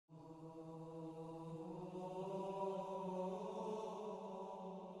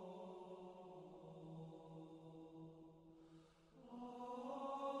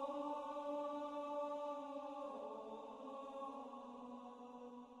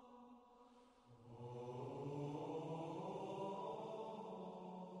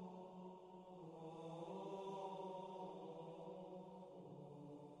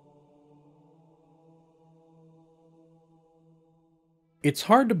It's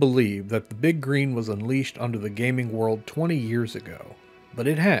hard to believe that the Big Green was unleashed onto the gaming world 20 years ago, but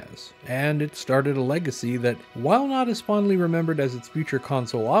it has, and it started a legacy that, while not as fondly remembered as its future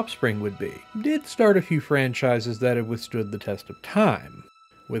console offspring would be, did start a few franchises that have withstood the test of time.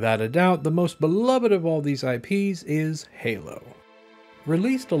 Without a doubt, the most beloved of all these IPs is Halo.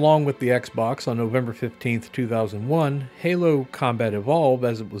 Released along with the Xbox on November 15, 2001, Halo Combat Evolved,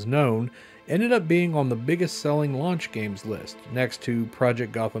 as it was known, ended up being on the biggest selling launch games list, next to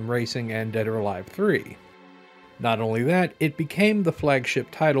Project Gotham Racing and Dead or Alive 3. Not only that, it became the flagship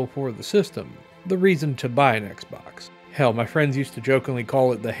title for the system, the reason to buy an Xbox. Hell, my friends used to jokingly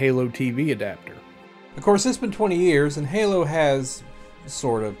call it the Halo TV adapter. Of course, it's been 20 years, and Halo has,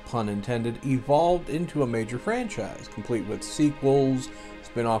 sort of pun intended, evolved into a major franchise, complete with sequels,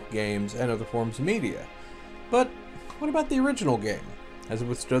 spin-off games, and other forms of media. But what about the original game? Has it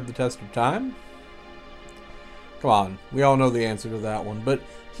withstood the test of time? Come on, we all know the answer to that one, but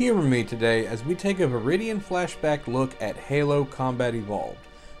hear me today as we take a Viridian Flashback look at Halo Combat Evolved,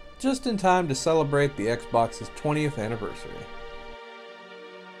 just in time to celebrate the Xbox's 20th anniversary.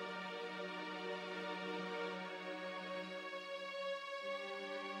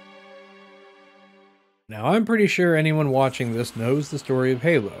 Now, I'm pretty sure anyone watching this knows the story of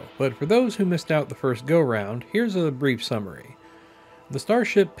Halo, but for those who missed out the first go-round, here's a brief summary. The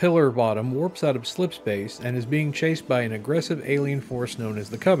starship Pillar Bottom warps out of slipspace and is being chased by an aggressive alien force known as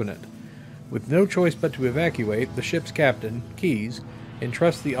the Covenant. With no choice but to evacuate, the ship's captain, Keyes,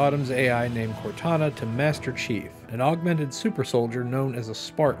 entrusts the Autumn's AI named Cortana to Master Chief, an augmented super soldier known as a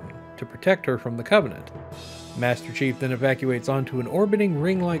Spartan, to protect her from the Covenant. Master Chief then evacuates onto an orbiting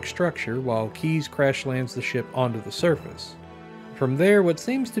ring-like structure while Keyes crash lands the ship onto the surface. From there, what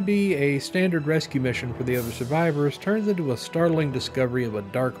seems to be a standard rescue mission for the other survivors turns into a startling discovery of a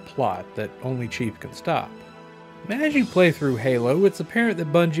dark plot that only Chief can stop. As you play through Halo, it's apparent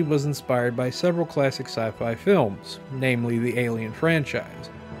that Bungie was inspired by several classic sci-fi films, namely the Alien franchise,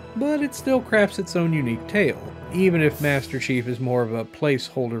 but it still crafts its own unique tale, even if Master Chief is more of a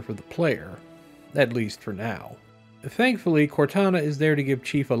placeholder for the player, at least for now. Thankfully, Cortana is there to give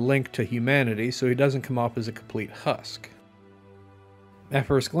Chief a link to humanity so he doesn't come off as a complete husk. At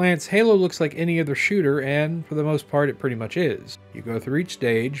first glance, Halo looks like any other shooter, and for the most part it pretty much is. You go through each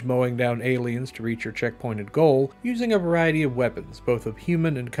stage, mowing down aliens to reach your checkpointed goal, using a variety of weapons, both of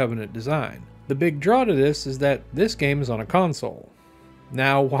human and Covenant design. The big draw to this is that this game is on a console.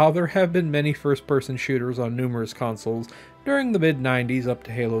 Now, while there have been many first-person shooters on numerous consoles during the mid-90s up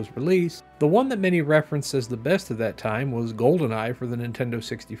to Halo's release, the one that many referenced as the best of that time was GoldenEye for the Nintendo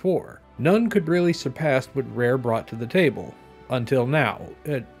 64. None could really surpass what Rare brought to the table. Until now.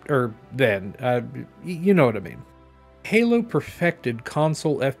 You know what I mean. Halo perfected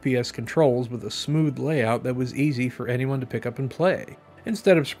console FPS controls with a smooth layout that was easy for anyone to pick up and play.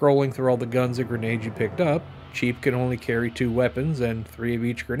 Instead of scrolling through all the guns and grenades you picked up, Chief can only carry 2 weapons and 3 of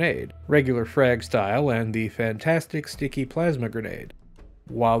each grenade, regular frag style and the fantastic sticky plasma grenade.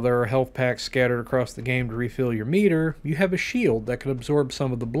 While there are health packs scattered across the game to refill your meter, you have a shield that can absorb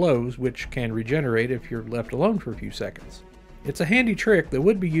some of the blows, which can regenerate if you're left alone for a few seconds. It's a handy trick that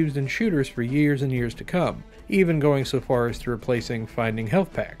would be used in shooters for years and years to come, even going so far as to replacing finding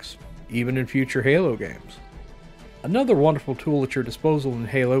health packs, even in future Halo games. Another wonderful tool at your disposal in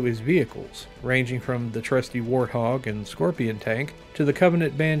Halo is vehicles, ranging from the trusty Warthog and Scorpion tank to the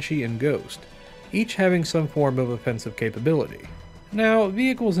Covenant Banshee and Ghost, each having some form of offensive capability. Now,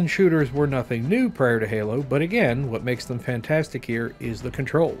 vehicles in shooters were nothing new prior to Halo, but again, what makes them fantastic here is the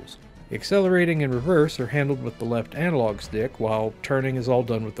controls. Accelerating and reverse are handled with the left analog stick, while turning is all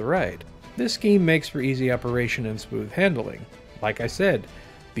done with the right. This scheme makes for easy operation and smooth handling. Like I said,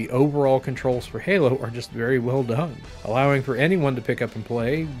 the overall controls for Halo are just very well done, allowing for anyone to pick up and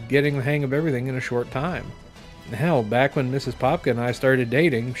play, getting the hang of everything in a short time. Hell, back when Mrs. Popka and I started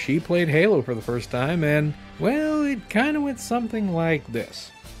dating, she played Halo for the first time, and, well, it kinda went something like this.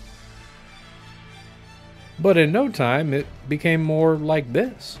 But in no time, it became more like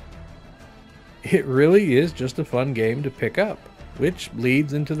this. It really is just a fun game to pick up, which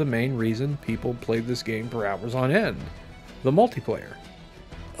leads into the main reason people play this game for hours on end, the multiplayer.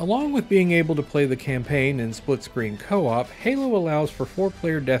 Along with being able to play the campaign in split-screen co-op, Halo allows for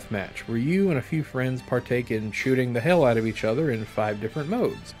 4-player deathmatch, where you and a few friends partake in shooting the hell out of each other in 5 different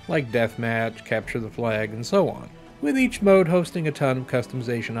modes, like deathmatch, capture the flag, and so on, with each mode hosting a ton of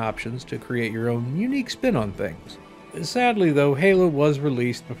customization options to create your own unique spin on things. Sadly though, Halo was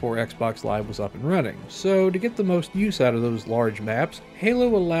released before Xbox Live was up and running, so to get the most use out of those large maps,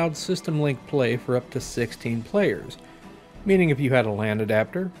 Halo allowed system link play for up to 16 players, meaning if you had a LAN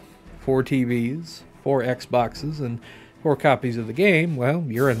adapter, 4 TVs, 4 Xboxes, and 4 copies of the game, well,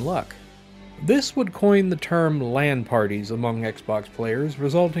 you're in luck. This would coin the term LAN parties among Xbox players,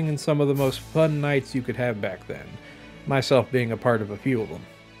 resulting in some of the most fun nights you could have back then, myself being a part of a few of them.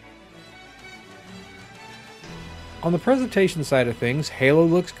 On the presentation side of things, Halo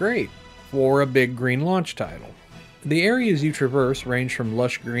looks great for a big green launch title. The areas you traverse range from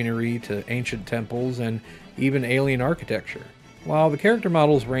lush greenery to ancient temples and even alien architecture, while the character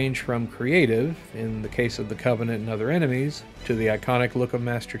models range from creative, in the case of the Covenant and other enemies, to the iconic look of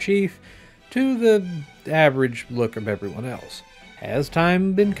Master Chief, to the average look of everyone else. Has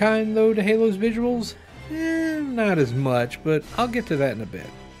time been kind, though, to Halo's visuals? Not as much, but I'll get to that in a bit.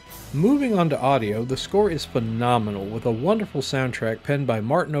 Moving on to audio, the score is phenomenal, with a wonderful soundtrack penned by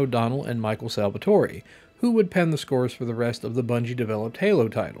Martin O'Donnell and Michael Salvatore, who would pen the scores for the rest of the Bungie-developed Halo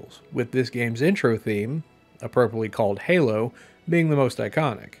titles, with this game's intro theme, appropriately called Halo, being the most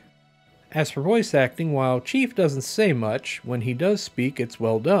iconic. As for voice acting, while Chief doesn't say much, when he does speak it's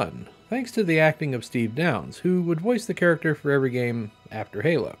well done, thanks to the acting of Steve Downes, who would voice the character for every game after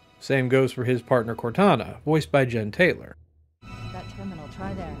Halo. Same goes for his partner Cortana, voiced by Jen Taylor. That terminal,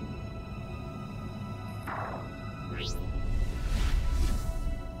 try there.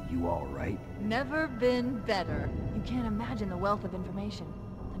 You all right? Never been better. You can't imagine the wealth of information.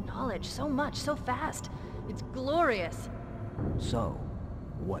 The knowledge, so much, so fast. It's glorious. So,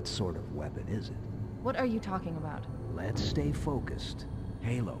 what sort of weapon is it? What are you talking about? Let's stay focused.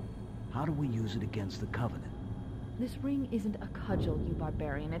 Halo, how do we use it against the Covenant? This ring isn't a cudgel, you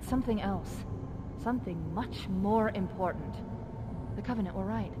barbarian. It's something else. Something much more important. The Covenant were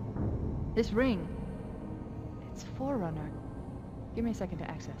right. This ring, it's Forerunner. Give me a second to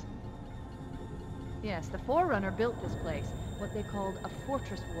access. Yes, the Forerunner built this place, what they called a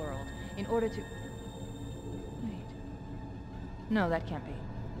fortress world, in order to... Wait. No, that can't be.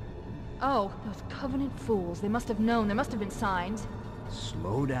 Oh, those Covenant fools. They must have known. There must have been signs.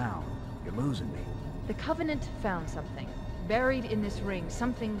 Slow down. You're losing me. The Covenant found something, buried in this ring,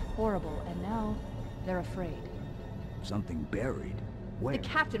 something horrible, and now they're afraid. Something buried? Where? The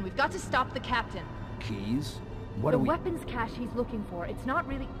captain. We've got to stop the captain. Keys? What The are we... weapons cache he's looking for. It's not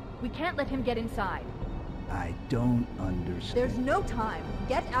really... We can't let him get inside. I don't understand. There's no time.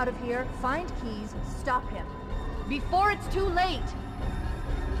 Get out of here, find keys, stop him. Before it's too late!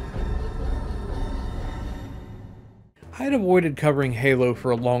 I'd avoided covering Halo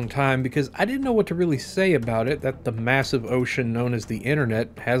for a long time because I didn't know what to really say about it that the massive ocean known as the internet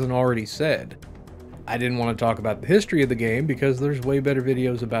hasn't already said. I didn't want to talk about the history of the game because there's way better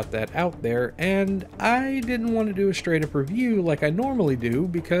videos about that out there, and I didn't want to do a straight up review like I normally do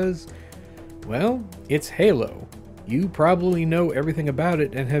because, well, it's Halo. You probably know everything about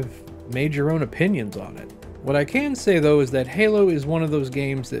it and have made your own opinions on it. What I can say though is that Halo is one of those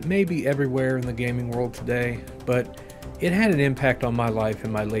games that may be everywhere in the gaming world today, but it had an impact on my life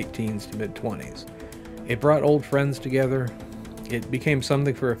in my late teens to mid-20s. It brought old friends together. It became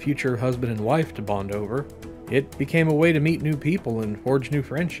something for a future husband and wife to bond over. It became a way to meet new people and forge new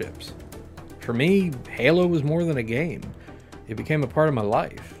friendships. For me, Halo was more than a game. It became a part of my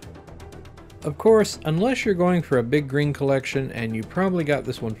life. Of course, unless you're going for a big green collection, and you probably got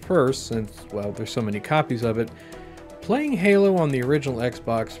this one first since, well, there's so many copies of it, playing Halo on the original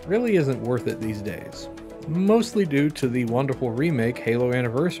Xbox really isn't worth it these days. Mostly due to the wonderful remake Halo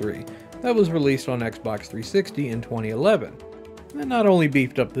Anniversary that was released on Xbox 360 in 2011. That not only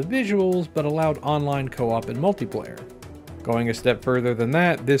beefed up the visuals, but allowed online co-op and multiplayer. Going a step further than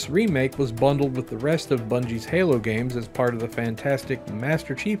that, this remake was bundled with the rest of Bungie's Halo games as part of the fantastic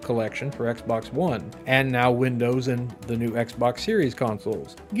Master Chief Collection for Xbox One, and now Windows and the new Xbox Series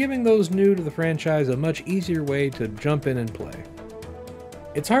consoles, giving those new to the franchise a much easier way to jump in and play.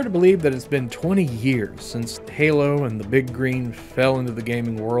 It's hard to believe that it's been 20 years since Halo and the Big Green fell into the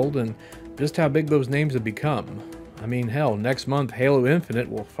gaming world, and just how big those names have become. I mean, hell, next month Halo Infinite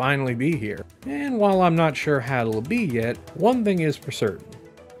will finally be here. And while I'm not sure how it'll be yet, one thing is for certain.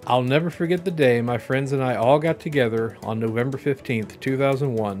 I'll never forget the day my friends and I all got together on November 15th,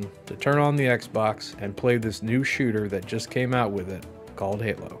 2001 to turn on the Xbox and play this new shooter that just came out with it, called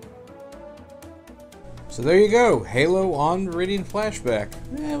Halo. So there you go, Halo on Viridian Flashback.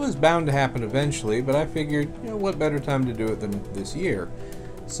 It was bound to happen eventually, but I figured, what better time to do it than this year.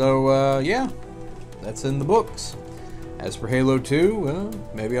 So, yeah, that's in the books. As for Halo 2, well,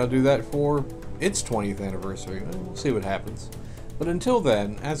 maybe I'll do that for its 20th anniversary. We'll see what happens. But until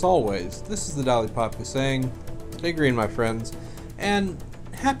then, as always, this is the Dali Popka saying, stay green, my friends, and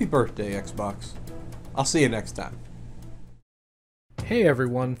happy birthday, Xbox. I'll see you next time. Hey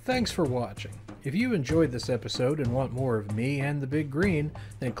everyone, thanks for watching. If you enjoyed this episode and want more of me and the Big Green,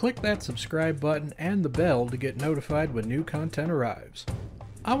 then click that subscribe button and the bell to get notified when new content arrives.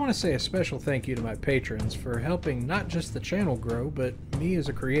 I want to say a special thank you to my patrons for helping not just the channel grow, but me as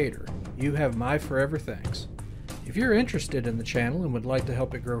a creator. You have my forever thanks. If you're interested in the channel and would like to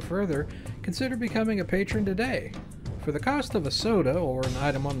help it grow further, consider becoming a patron today. For the cost of a soda or an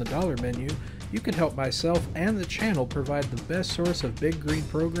item on the dollar menu, you can help myself and the channel provide the best source of Big Green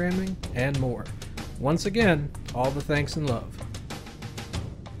programming and more. Once again, all the thanks and love.